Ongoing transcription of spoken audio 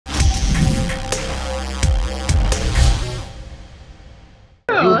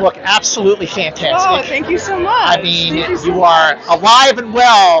look absolutely fantastic. Oh, thank you so much. I mean, you are alive and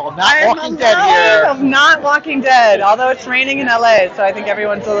well, not Walking Dead here. I'm not Walking Dead, although it's raining in LA, so I think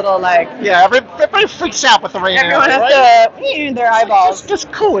everyone's a little like... Yeah, everybody freaks out with the rain. Everyone has to their eyeballs. It's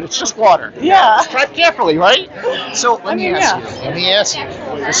just cool. It's just water. Yeah. Just drive carefully, right? So let me ask you.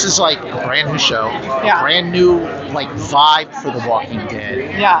 This is like a brand new show. Yeah. Brand new like vibe for The Walking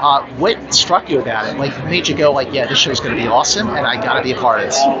Dead. Yeah. What struck you about it? Like made you go like, yeah, this show's going to be awesome, and I got to be a part of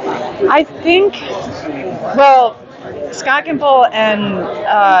this. I think, well, Scott Gimple and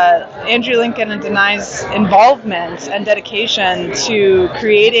Andrew Lincoln and Denai's involvement and dedication to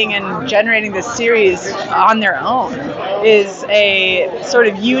creating and generating this series on their own is a sort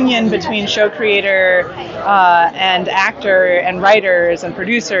of union between show creator and actor and writers and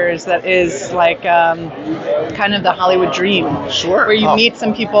producers that is like kind of the Hollywood dream. Sure. Where you meet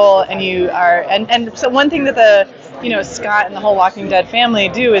some people and you are, and so one thing that Scott and the whole Walking Dead family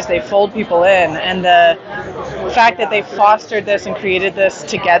do is they fold people in, and the fact that they fostered this and created this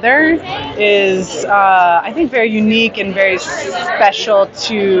together is, I think, very unique and very special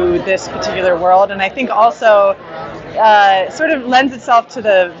to this particular world. And I think also sort of lends itself to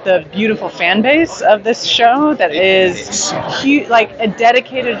the beautiful fan base of this show that is like a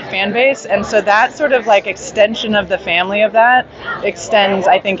dedicated fan base. And so that sort of like extension of the family of that extends,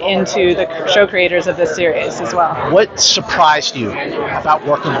 I think, into the show creators of this series as well. What surprised you about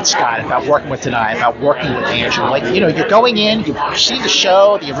working with Scott, about working with Denai, about working with Andrew? Like, you're going in, you've seen the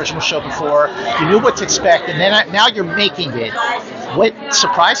show, the original show before, you knew what to expect, and then now you're making it. What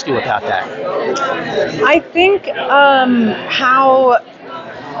surprised you about that? I think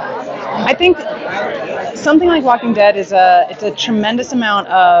I think something like Walking Dead is it's a tremendous amount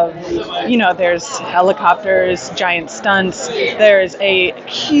of, there's helicopters, giant stunts, there's a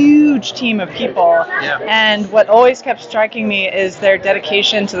huge team of people, and what always kept striking me is their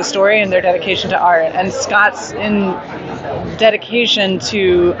dedication to the story and their dedication to art, and Scott's dedication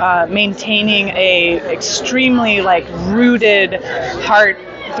to maintaining a extremely like rooted heart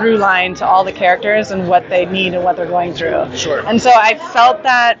through line to all the characters and what they need and what they're going through. Sure. And so I felt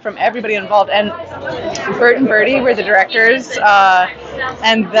that from everybody involved. And Bert and Bertie were the directors,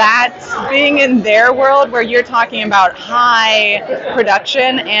 and that being in their world where you're talking about high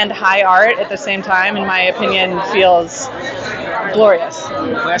production and high art at the same time, in my opinion, feels glorious.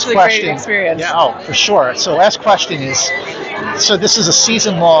 Last it's question. A great experience. Yeah, for sure. So last question is, so this is a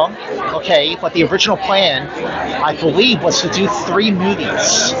season long, okay, but the original plan, I believe, was to do 3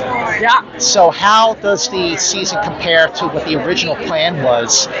 movies. Yeah. So how does the season compare to what the original plan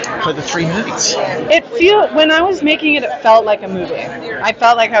was for the 3 movies? When I was making it, it felt like a movie. I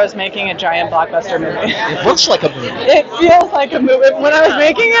felt like I was making a giant blockbuster movie. It looks like a movie. It feels like a movie. When I was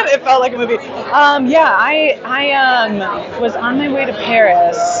making it, it felt like a movie. I was on my way to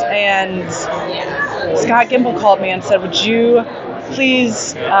Paris, and Scott Gimple called me and said, "Would you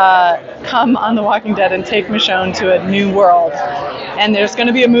please come on The Walking Dead and take Michonne to a new world? And there's going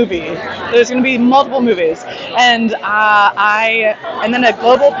to be a movie. There's going to be multiple movies." And and then a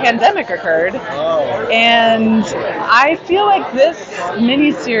global pandemic occurred. Oh. And I feel like this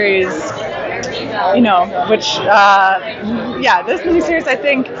miniseries, this miniseries I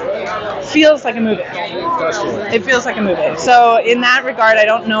think feels like a movie. It feels like a movie. So in that regard, I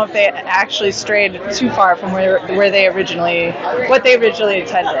don't know if they actually strayed too far from what they originally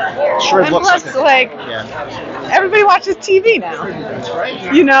intended. Sure, and plus, everybody watches TV now. That's right.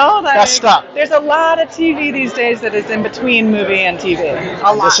 Best stuff. There's a lot of TV these days that is in between movie and TV.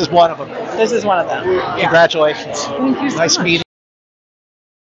 A lot. This is one of them. This is one of them. Congratulations. Thank you so much. Nice meeting.